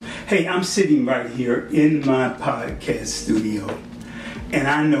Hey, I'm sitting right here in my podcast studio, and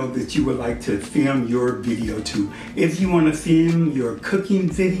I know that you would like to film your video too. If you want to film your cooking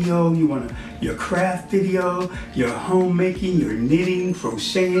video, your craft video, your homemaking, your knitting,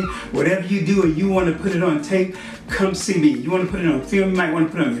 crocheting, whatever you do, and you want to put it on tape, come see me. You want to put it on film, you might want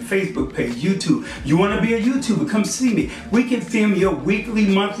to put it on your Facebook page, YouTube. You want to be a YouTuber, come see me. We can film your weekly,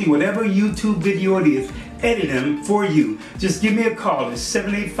 monthly, whatever YouTube video it is. Edit them for you. Just give me a call. It's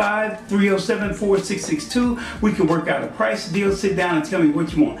 785-307-4662. We can work out a price deal. Sit down and tell me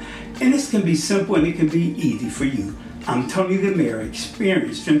what you want. And this can be simple and it can be easy for you. I'm Tony the Mayor,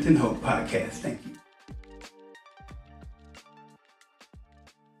 Experience, Strength, and Hope Podcast. Thank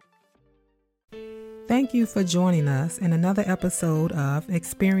you. Thank you for joining us in another episode of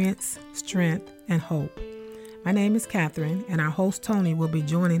Experience, Strength, and Hope. My name is Catherine, and our host Tony will be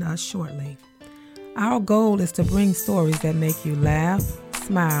joining us shortly. Our goal is to bring stories that make you laugh,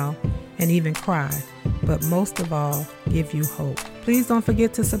 smile, and even cry, but most of all, give you hope. Please don't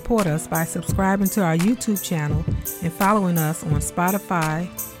forget to support us by subscribing to our YouTube channel and following us on Spotify,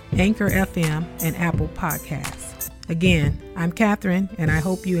 Anchor FM, and Apple Podcasts. Again, I'm Catherine, and I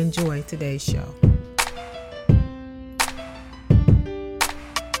hope you enjoy today's show.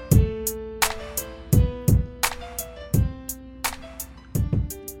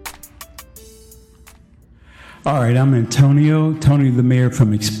 All right, I'm Antonio, Tony the Mayor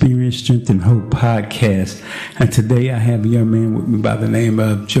from Experience, Strength, and Hope Podcast. And today I have a young man with me by the name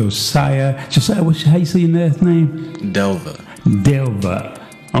of Josiah. Josiah, how you say your last name? Delva. Delva.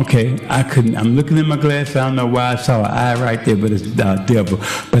 Okay, I'm looking in my glass. I don't know why I saw an eye right there, but it's Delva.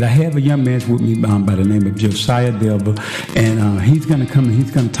 But I have a young man with me by the name of Josiah Delva. And he's going to come and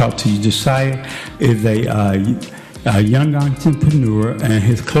he's going to talk to you. Josiah is a young entrepreneur, and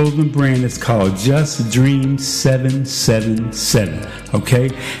his clothing brand is called Just Dream 777. Okay,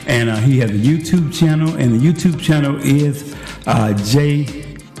 and he has a YouTube channel, and the YouTube channel is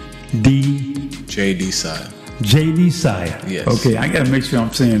JD Sire. JD Sire. Yes. Okay, I got to make sure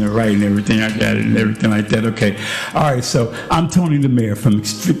I'm saying it right and everything. I got it and everything like that. Okay. All right, so I'm Tony the Mayor from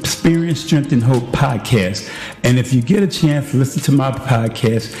Experience, Strength, and Hope Podcast. And if you get a chance to listen to my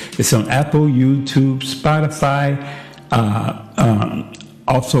podcast, it's on Apple, YouTube, Spotify,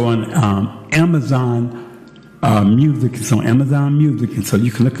 also on Amazon Music. It's on Amazon Music. And so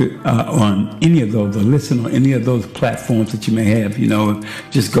you can look at on any of those or listen on any of those platforms that you may have. You know,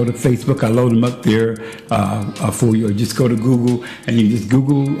 just go to Facebook. I load them up there for you. Or just go to Google and you just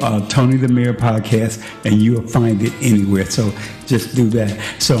Google Tony the Mayor Podcast and you'll find it anywhere. So just do that.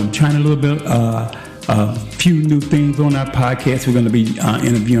 So I'm trying a little bit a few new things on our podcast. We're going to be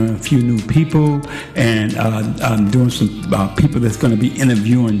interviewing a few new people and doing some people that's going to be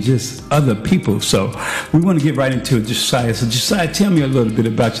interviewing just other people. So we want to get right into it, Josiah. So Josiah, tell me a little bit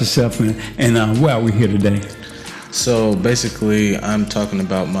about yourself and why we're here today. So basically, I'm talking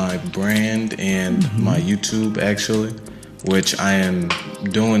about my brand and my YouTube, actually, which I am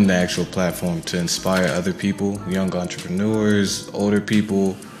doing the actual platform to inspire other people, young entrepreneurs, older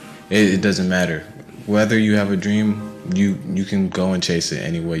people. It doesn't matter. Whether you have a dream, you can go and chase it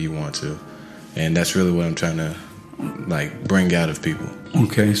any way you want to. And that's really what I'm trying to bring out of people.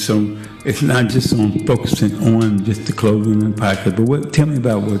 Okay, so it's not just on focusing on just the clothing and podcast, but tell me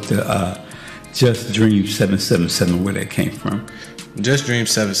about what the Just Dream 777, where that came from. Just Dream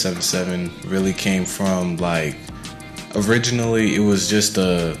 777 really came from originally it was just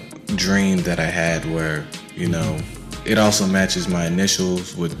a dream that I had where, it also matches my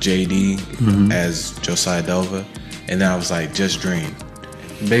initials with JD as Josiah Delva. And then I was like, Just Dream.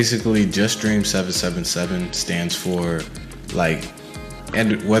 Basically, Just Dream 777 stands for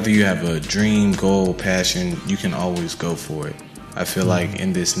and whether you have a dream, goal, passion, you can always go for it. I feel like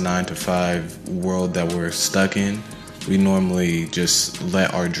in this 9-to-5 world that we're stuck in, we normally just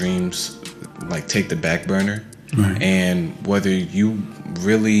let our dreams take the back burner. Right. And whether you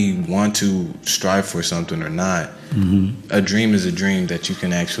really want to strive for something or not, a dream is a dream that you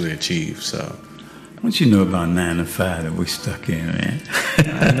can actually achieve. So, what you know about 9-to-5 that we're stuck in, man?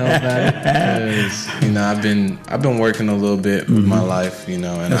 I know about it because I've been working a little bit with my life, and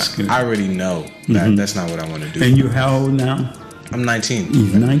I already know that that's not what I want to do. And you're how old now? I'm 19.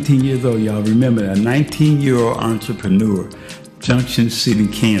 He's 19 years old, y'all. Remember, a 19-year-old entrepreneur. Junction City,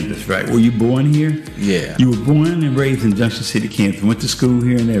 Kansas, right? Were you born here? Yeah. You were born and raised in Junction City, Kansas. Went to school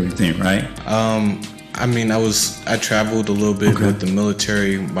here and everything, right? I traveled a little bit with the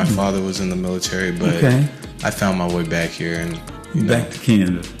military. My father was in the military, but I found my way back here and back to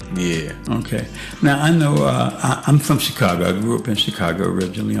Kansas. Yeah. Okay. Now I know I'm from Chicago. I grew up in Chicago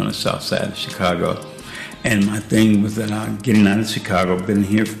originally on the south side of Chicago. And my thing was that getting out of Chicago, been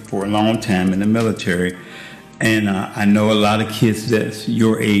here for a long time in the military, and I know a lot of kids that's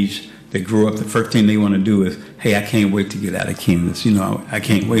your age that grew up, the first thing they want to do is, hey, I can't wait to get out of Kansas. I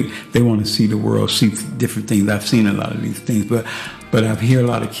can't wait. They want to see the world, see different things. I've seen a lot of these things, but I hear a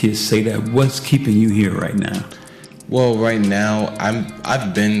lot of kids say that. What's keeping you here right now? Well, right now,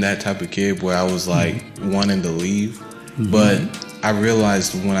 I've been that type of kid where I was like wanting to leave, but I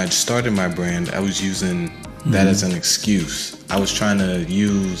realized when I started my brand, I was using that as an excuse. I was trying to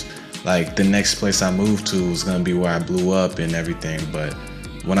use like the next place I moved to was going to be where I blew up and everything, but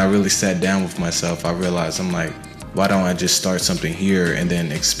when I really sat down with myself, I realized I'm like, why don't I just start something here and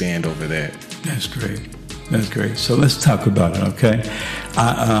then expand over there? That's great. That's great. So let's talk about it, okay?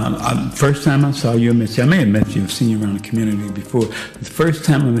 First time I saw you, I may have met you, I've seen you around the community before. The first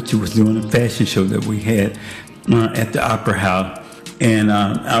time I met you was doing a fashion show that we had at the Opera House. And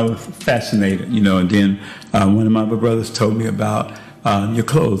I was fascinated, and then one of my other brothers told me about your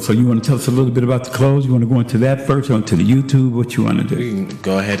clothes. So you want to tell us a little bit about the clothes? You want to go into that first or into the YouTube? What you want to do? We can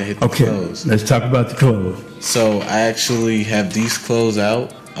go ahead and hit the clothes. Let's talk about the clothes. So I actually have these clothes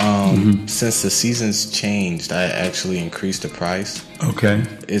out. Since the seasons changed, I actually increased the price. Okay.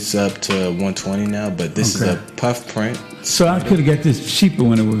 It's up to $120 now, but this is a puff print. So I could have got this cheaper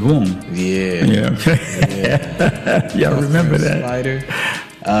when it was warm. Yeah. Yeah, okay. Yeah. Y'all remember that. Slider.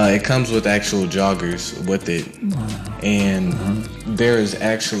 It comes with actual joggers with it. And there is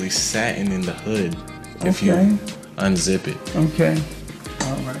actually satin in the hood if you unzip it. Okay.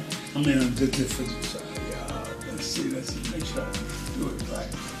 All right. I'm going to unzip it for the side. Let's make sure I do it right.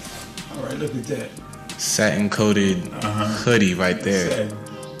 All right, look at that. Satin coated hoodie right there. Satin.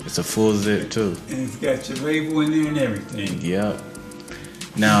 It's a full zip too. And it's got your label in there and everything. Yep.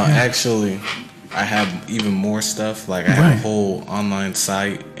 Now, actually, I have even more stuff. Like I have a whole online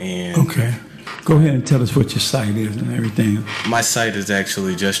site and. Okay. Go ahead and tell us what your site is and everything. My site is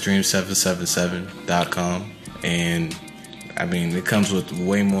actually justdream777.com, and I mean it comes with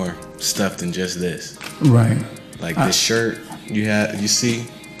way more stuff than just this. Right. Like this shirt you see.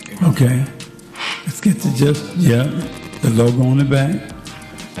 Okay. Let's get to the logo on the back.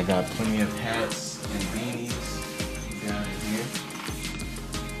 I got plenty of hats and beanies down here.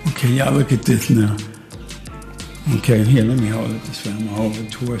 Okay, y'all look at this now. Okay, here, let me hold it this way. I'm gonna hold it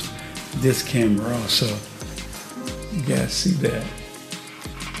towards this camera also. You guys see that?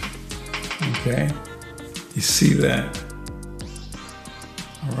 Okay. You see that?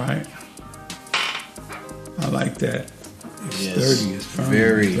 All right. I like that. It's sturdy, it's firm.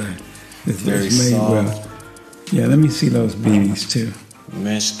 It's very made soft. well. Yeah, let me see those beanies too.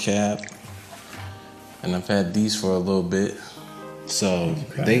 Mesh cap. And I've had these for a little bit. So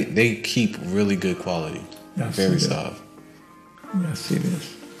they keep really good quality. Very soft. Yeah, see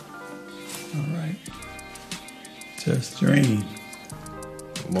this. All right. Just Dream.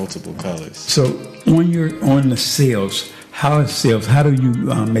 Multiple colors. So on the sales, how is sales? How do you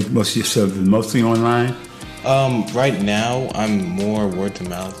make most of your sales? Mostly online? Right now, I'm more word to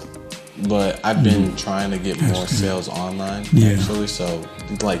mouth, but I've been trying to get more sales online actually. So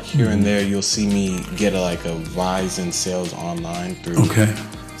like here and there, you'll see me get a rise in sales online through.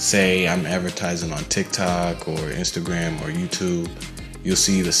 Say I'm advertising on TikTok or Instagram or YouTube. You'll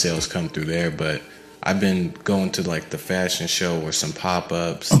see the sales come through there, but I've been going to the fashion show or some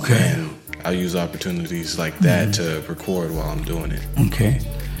pop-ups, and I'll use opportunities like that to record while I'm doing it. Okay.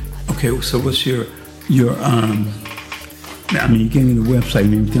 So what's your I mean, you're getting the website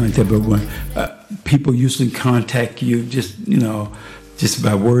and everything like that, but when people usually contact you just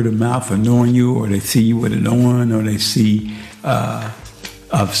by word of mouth or knowing you, or they see you with it on, or they see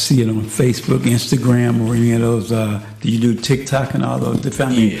it on Facebook, Instagram, or any of those. Do you do TikTok and all those? I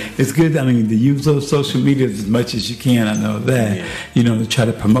mean, it's good. I mean, to use those social medias as much as you can. I know that. To try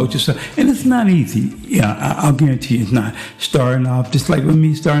to promote yourself, and it's not easy. Yeah, I'll guarantee you, it's not. Starting off, just like with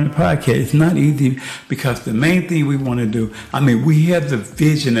me starting a podcast, it's not easy because the main thing we want to do. I mean, we have the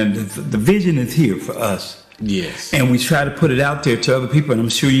vision, and the vision is here for us. Yes. And we try to put it out there to other people, and I'm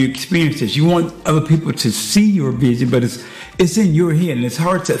sure you experience this. You want other people to see your vision, but it's in your head, and it's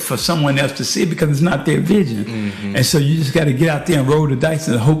hard for someone else to see it because it's not their vision. And so you just got to get out there and roll the dice,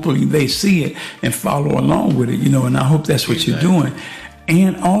 and hopefully they see it and follow along with it, and I hope that's what you're doing.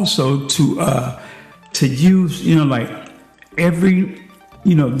 And also to use, every,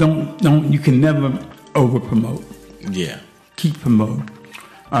 don't you can never over promote. Yeah. Keep promoting.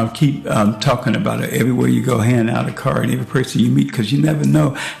 Keep talking about it everywhere you go, hand out a card, every person you meet, because you never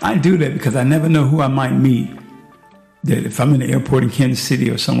know. I do that because I never know who I might meet. That if I'm in the airport in Kansas City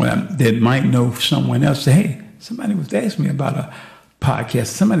or somewhere, that might know someone else. Say, hey, somebody was asking me about podcast.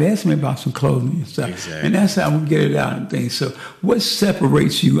 Somebody asked me about some clothing and stuff. Exactly. And that's how we get it out and things. So what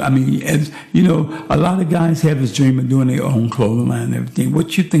separates you? I mean, as you know, a lot of guys have this dream of doing their own clothing line and everything.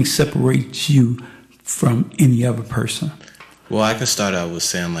 What you think separates you from any other person? Well, I can start out with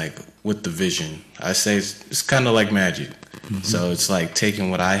saying, like, with the vision. I say it's kind of like magic. Mm-hmm. So it's like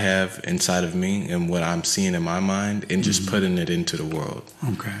taking what I have inside of me and what I'm seeing in my mind and just putting it into the world.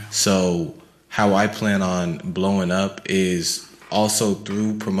 Okay. So how I plan on blowing up is also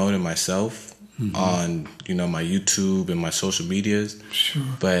through promoting myself on, you know, my YouTube and my social medias. Sure.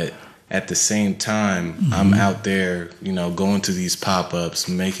 But at the same time, I'm out there, you know, going to these pop-ups,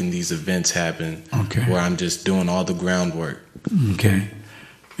 making these events happen. Okay. Where I'm just doing all the groundwork. Okay.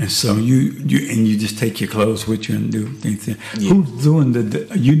 And so you just take your clothes with you and do things. Yeah. Who's doing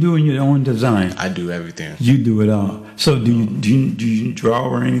you doing your own design? I do everything. You do it all. So do you draw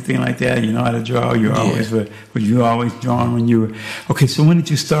or anything like that? You know how to draw? You're always, were you always drawing when you were? Okay. So when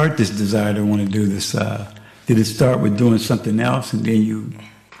did you start this desire to want to do this? Did it start with doing something else and then you?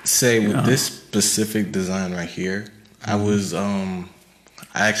 Say with this specific design right here,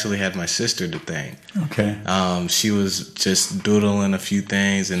 I actually had my sister do the thing. Okay. She was just doodling a few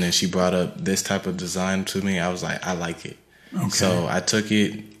things, and then she brought up this type of design to me. I was like, I like it. Okay. So I took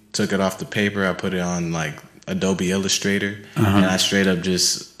it off the paper. I put it on like Adobe Illustrator, and I straight up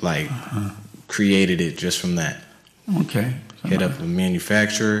just like created it just from that. Okay. Hit up the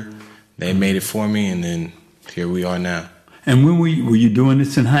manufacturer. They made it for me, and then here we are now. And when were you doing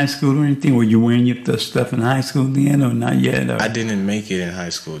this in high school or anything? Were you wearing your stuff in high school then or not yet? Or? I didn't make it in high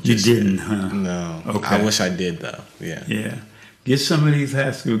school. You didn't, huh? No. Okay. I wish I did, though. Yeah. Yeah. Get some of these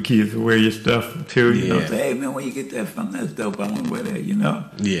high school kids to wear your stuff too. You know, say, hey man, where you get that from? That's dope. I want to wear that. You know.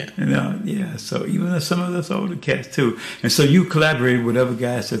 Yeah. You know. Yeah. So even some of us older cats too. And so you collaborated with other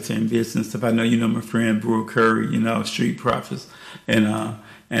guys that's in business stuff. I know you know my friend Brew Curry. You know, Street Profits, and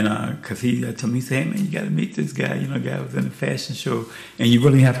because he told me, he said, hey man, you got to meet this guy. You know, guy was in a fashion show, and you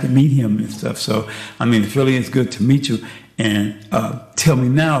really have to meet him and stuff. So I mean, it really is good to meet you. And tell me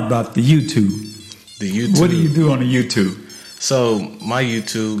now about the YouTube. The YouTube. What do you do on the YouTube? So my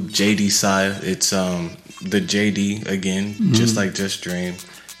YouTube, JD Saya, it's the JD again, just like Just Dream.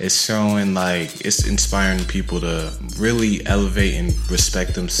 It's showing like it's inspiring people to really elevate and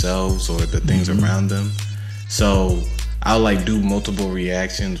respect themselves or the things around them. So I'll like do multiple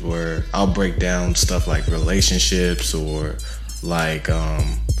reactions where I'll break down stuff like relationships or like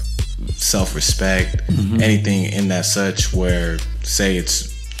self-respect, anything in that such where say it's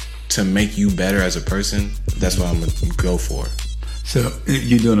to make you better as a person. That's what I'm gonna go for. So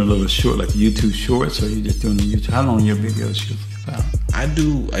you're doing a little short, like YouTube shorts, or you just doing the YouTube? How long your videos should be about? I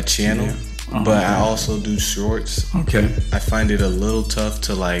do a channel, but I also do shorts. Okay. I find it a little tough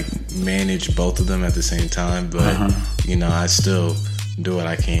to like manage both of them at the same time, but you know, I still do what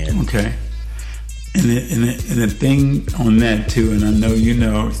I can. Okay. And the thing on that too, and I know you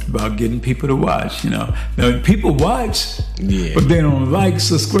know, it's about getting people to watch. You know, now, people watch, but they don't like,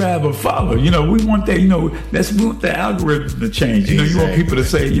 subscribe, or follow. You know, we want that. You know, we want the algorithm to change. You know, you want people to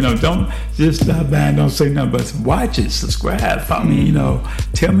say, you know, don't just stop by and don't say nothing, but watch it, subscribe, follow me. You know,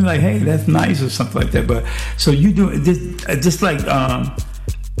 tell me like, hey, that's nice or something like that. But so you do it just like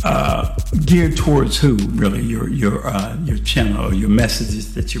geared towards who really your channel or your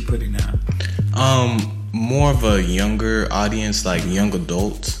messages that you're putting out. More of a younger audience, like young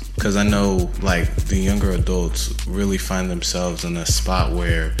adults, because I know like the younger adults really find themselves in a spot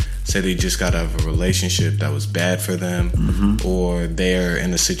where say they just got out of a relationship that was bad for them, or they're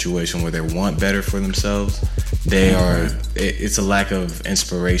in a situation where they want better for themselves. It's a lack of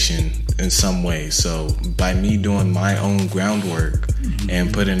inspiration in some way. So by me doing my own groundwork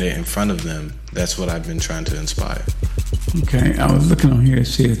and putting it in front of them, that's what I've been trying to inspire. Okay, I was looking on here. It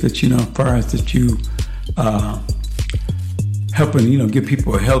says that, you know, as far as that you helping, you know, give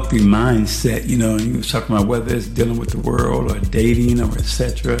people a healthy mindset, you know, and you were talking about whether it's dealing with the world or dating or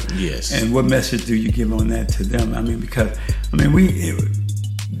etc. Yes. And what message do you give on that to them? I mean, because, I mean,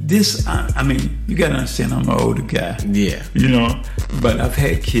 you got to understand, I'm an older guy. Yeah. You know, but I've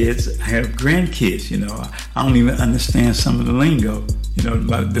had kids, I have grandkids, you know. I don't even understand some of the lingo, you know,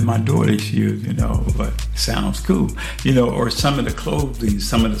 that my daughters use, you know, but it sounds cool, you know, or some of the clothing,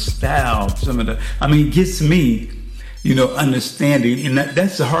 some of the style, it gets me, you know, understanding, and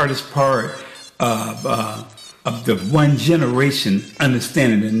that's the hardest part of the one generation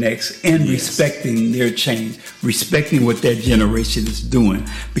understanding the next and respecting their change, respecting what that generation is doing.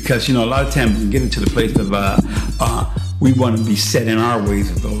 Because, you know, a lot of times we get into the place of we want to be set in our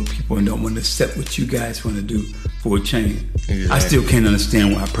ways of those people and don't want to accept what you guys want to do for a change. Exactly. I still can't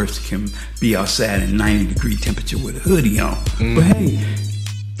understand why a person can be outside in 90-degree temperature with a hoodie on. But hey,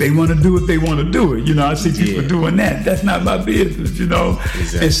 they want to do what they want to do it. I see people doing that. That's not my business,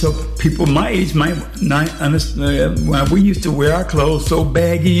 Exactly. And so people my age might not understand why we used to wear our clothes so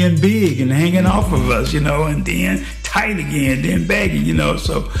baggy and big and hanging off of us, and then tight again, then baggy,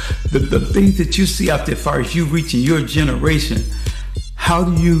 So the things that you see out there as far as you reaching your generation, how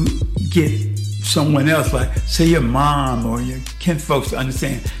do you get someone else, like say your mom or your kin folks, to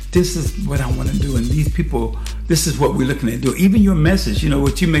understand this is what I want to do, and these people, this is what we're looking at do. Even your message,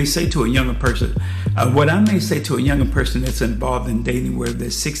 what you may say to a younger person, what I may say to a younger person that's involved in dating, where they're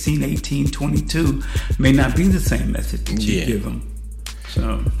 16, 18, 22, may not be the same message that you give them.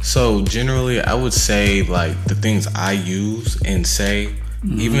 So generally, I would say like the things I use and say,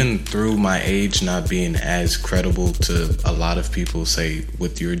 even through my age not being as credible to a lot of people, say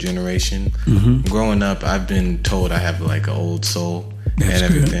with your generation, growing up, I've been told I have like an old soul and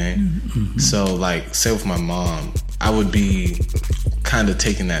everything. So like, say with my mom, I would be kind of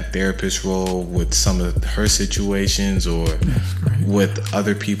taking that therapist role with some of her situations, or with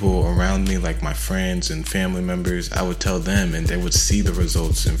other people around me, like my friends and family members. I would tell them and they would see the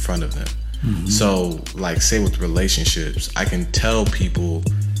results in front of them. So like, say with relationships, I can tell people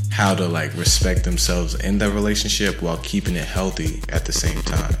how to like respect themselves in that relationship while keeping it healthy at the same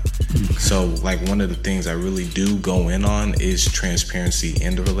time. So like, one of the things I really do go in on is transparency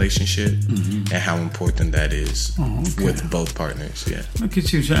in the relationship and how important that is with both partners. Look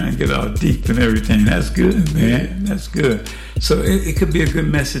at you trying to get all deep and everything. That's good, man. That's good. So it could be a good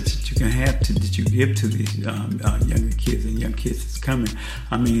message that you can have that you give to these younger kids and young kids that's coming.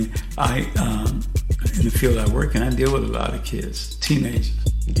 I mean, in the field I work in, I deal with a lot of kids, teenagers.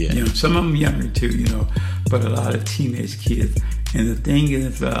 Some of them younger too, but a lot of teenage kids. And the thing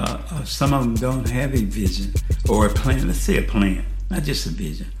is, some of them don't have a vision or a plan. Let's say a plan, not just a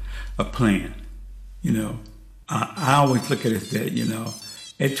vision, a plan. I always look at it that,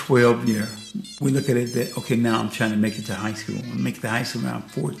 at 12 years, we look at it that, okay, now I'm trying to make it to high school. I'm going to make it to high school around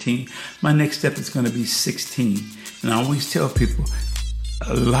 14. My next step is going to be 16. And I always tell people,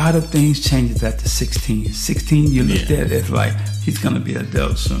 a lot of things changes after 16. 16, you look at it as like, he's going to be an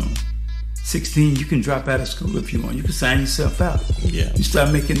adult soon. 16, you can drop out of school if you want. You can sign yourself out. You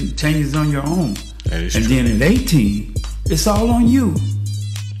start making changes on your own. That is true. Then at 18, it's all on you.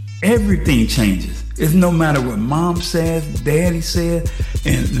 Everything changes. It's no matter what mom says, daddy says.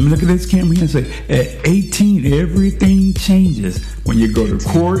 And let me look at this camera here and say, at 18, everything changes. When you go to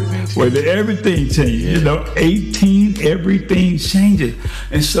court, whether everything changes. 18, everything changes.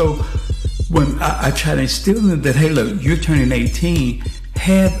 And so when I try to instill in them that, hey, look, you're turning 18,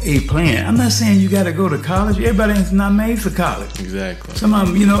 have a plan. I'm not saying you got to go to college. Everybody is not made for college. Exactly. Some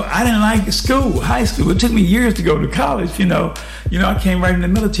of them, I didn't like school, high school. It took me years to go to college, I came right in the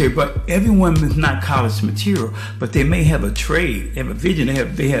military, but everyone is not college material, but they may have a trade, they have a vision,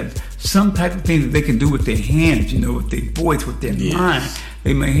 they have some type of thing that they can do with their hands, with their voice, with their mind.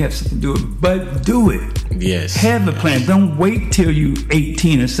 They may have something to do it, but do it. Yes. Have a plan. Don't wait till you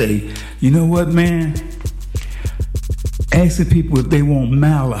 18 and say, you know what, man? Asking people if they want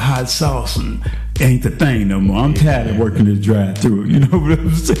mild or hot sauce and ain't the thing no more. I'm tired of working this drive-through. You know what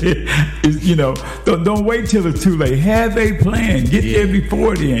I'm saying? Don't wait till it's too late. Have a plan. Get there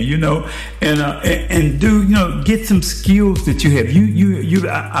before then. And do get some skills that you have.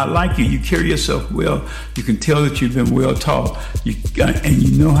 I like you. You carry yourself well. You can tell that you've been well taught. And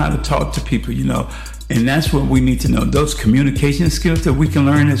you know how to talk to people. And that's what we need to know. Those communication skills that we can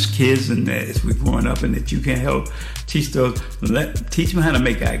learn as kids and as we're growing up, and that you can help teach those. Teach them how to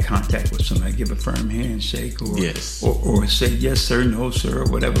make eye contact with somebody, give a firm handshake, or say yes sir, no sir, or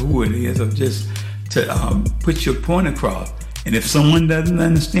whatever, who it is, or just to put your point across. And if someone doesn't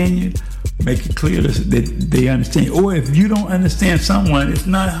understand you, make it clear that they understand you. Or if you don't understand someone, it's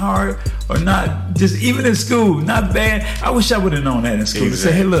not hard or not, just even in school, not bad. I wish I would have known that in school. To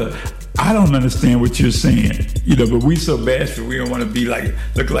say, hey, look, I don't understand what you're saying, but we so bashful, we don't want to be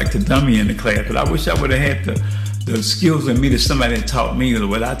look like the dummy in the class. But I wish I would have had the skills in me that somebody had taught me, or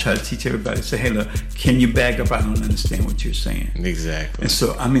what I try to teach everybody. Say, hey, look, can you back up? I don't understand what you're saying. Exactly. And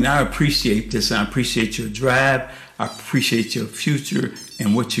so, I appreciate this. I appreciate your drive. I appreciate your future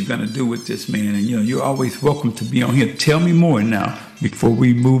and what you're going to do with this, man. And, you're always welcome to be on here. Tell me more now before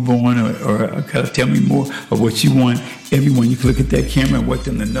we move on, or tell me more of what you want. Everyone, you can look at that camera and want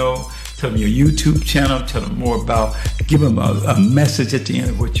them to know. Tell them your YouTube channel. Tell them more about, give them a message at the end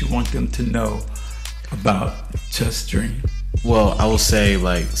of what you want them to know about Just Dream. Well, I will say,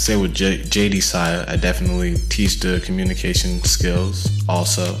 say with Josiah, I definitely teach the communication skills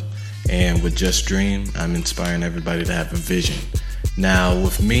also. And with Just Dream, I'm inspiring everybody to have a vision. Now,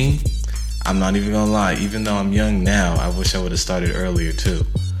 with me, I'm not even gonna lie, even though I'm young now, I wish I would have started earlier too.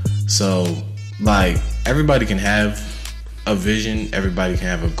 So, like, everybody can have a vision, everybody can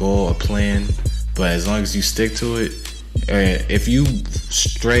have a goal, a plan, but as long as you stick to it, if you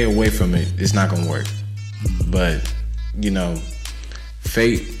stray away from it, it's not gonna work. But, you know,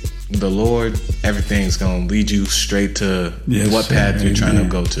 fate, the Lord, everything's gonna lead you straight to what path you're trying to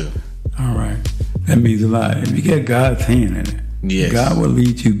go to. All right. That means a lot. If you get God's hand in it, yes, God will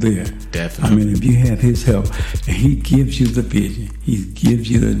lead you there. Definitely. I mean, if you have His help, and He gives you the vision, He gives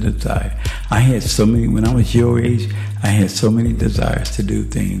you the desire. I had so many, when I was your age, I had so many desires to do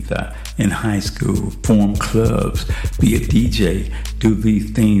things in high school, form clubs, be a DJ, do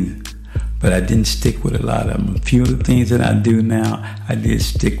these things. But I didn't stick with a lot of them. A few of the things that I do now, I did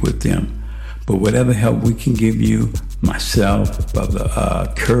stick with them. But whatever help we can give you, myself, Brother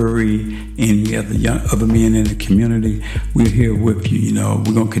Curry, any other men in the community, we're here with you. You know,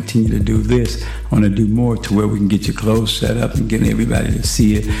 we're going to continue to do this. I want to do more to where we can get your clothes set up and get everybody to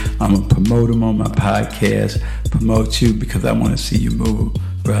see it. I'm going to promote them on my podcast, promote you because I want to see you move,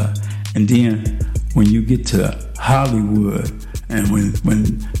 bruh. And then when you get to Hollywood, and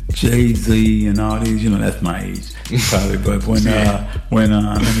when Jay-Z and all these, you know, that's my age probably, but when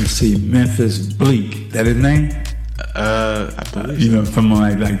let me see, Memphis Bleak, that his name? I believe you know,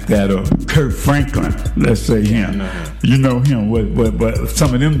 someone like that, or Kurt Franklin, let's say him. You know him, but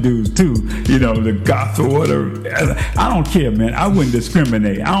some of them dudes too, you know, the gospel, whatever. I don't care, man. I wouldn't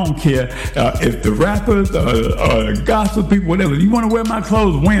discriminate. I don't care if the rappers or the gospel people, whatever. You want to wear my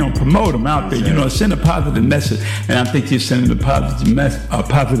clothes, wear them, promote them out there. You know, send a positive message. And I think you're sending a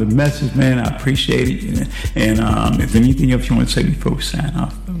positive message, man. I appreciate it. And if anything else you want to say before we sign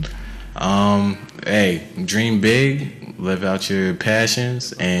off? Hey, dream big, live out your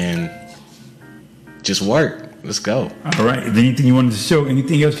passions, and just work. Let's go. All right. Is there anything you wanted to show?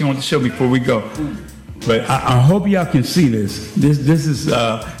 Anything else you want to show before we go? But I hope y'all can see this. This is,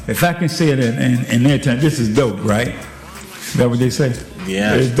 if I can say it in their time, this is dope, right? Is that what they say?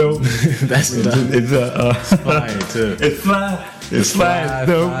 Yeah. It's dope. That's dope. It's fire too. It's fly. It's fly.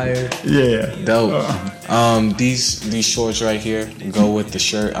 It's dope. Fire. Yeah. Dope. These shorts right here go with the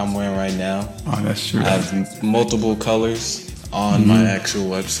shirt I'm wearing right now. Oh, that's true. I have multiple colors on my actual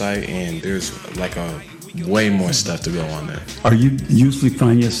website, and there's like way more stuff to go on there. Are you usually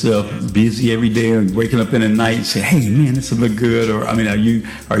find yourself busy every day, or waking up in the night and say, "Hey, man, this will look good"? Or I mean, are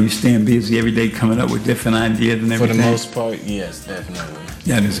you staying busy every day, coming up with different ideas and everything? For the most part, yes, definitely.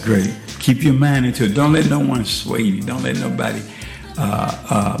 That is great. Keep your mind into it. Don't let no one sway you. Don't let nobody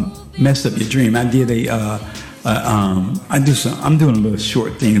mess up your dream. I did I'm doing a little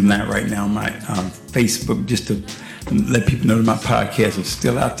short thing right now on my Facebook, just to let people know that my podcast is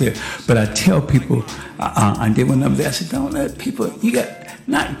still out there. But I tell people, I did one of them. I said, don't let people, you got,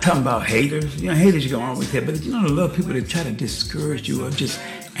 not talking about haters. You know, haters you're going to always have, but you know, the little people that try to discourage you or just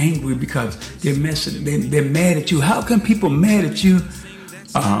angry because they're mad at you. How come people mad at you?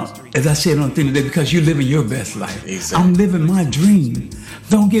 As I said on the thing today, because you're living your best life. Exactly. I'm living my dream.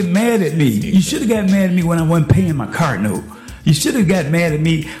 Don't get mad at me. Exactly. You should have got mad at me when I wasn't paying my car note. You should have got mad at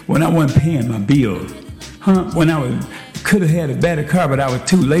me when I wasn't paying my bills. When I could have had a better car, but I was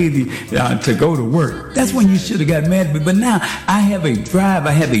too lazy to go to work. That's when you should have got mad at me. But now I have a drive.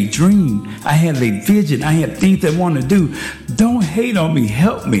 I have a dream. I have a vision. I have things I want to do. Don't hate on me.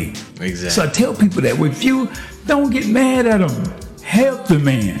 Help me. Exactly. So I tell people that with you, don't get mad at them. Help the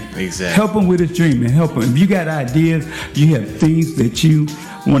man. Exactly. Help him with his dream and help him. If you got ideas, you have things that you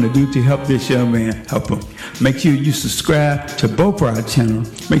want to do to help this young man, help him. Make sure you subscribe to both our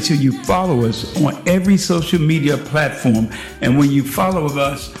channels. Make sure you follow us on every social media platform. And when you follow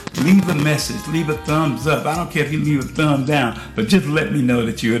us, leave a message, leave a thumbs up. I don't care if you leave a thumb down, but just let me know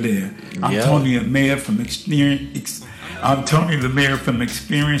that you're there. I'm Tony, the mayor from Experience. I'm Tony, the mayor from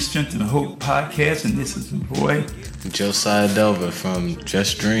Experience, Strength, and Hope podcast, and this is my boy Josiah Delva from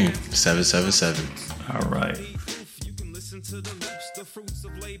Just Dream 777. All right. You can listen to the loops, the fruits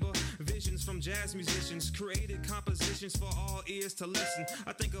of labor, visions from jazz musicians, created compositions for all ears to listen.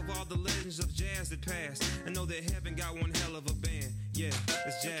 I think of all the legends of jazz that passed, and know that heaven got one hell of a band. Yeah,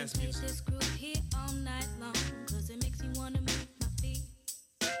 it's jazz music. This group here all night long, 'cause it makes me wanna move my feet.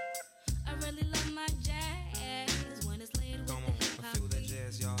 I really love my jazz when it's laid with Come the on, hip I hop feel that beat.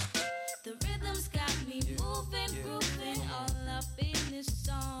 jazz, y'all. The rhythm's got me moving, grooving all up in this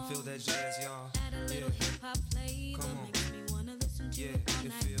song. Feel that jazz, y'all. Add a little hip hop flavor, Come on. makes me wanna listen to Yeah, it all it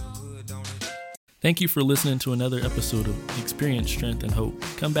night feel long. good, don't it? Thank you for listening to another episode of Experience, Strength, and Hope.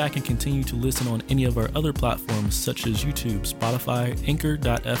 Come back and continue to listen on any of our other platforms such as YouTube, Spotify,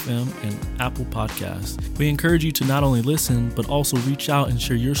 Anchor.fm, and Apple Podcasts. We encourage you to not only listen, but also reach out and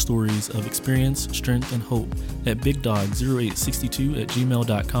share your stories of experience, strength, and hope at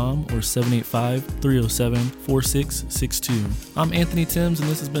bigdog0862@gmail.com or 785-307-4662. I'm Anthony Timms, and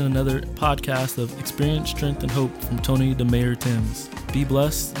this has been another podcast of Experience, Strength, and Hope from Tony the Mayor Timms. Be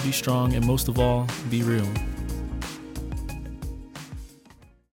blessed, be strong, and most of all, be real.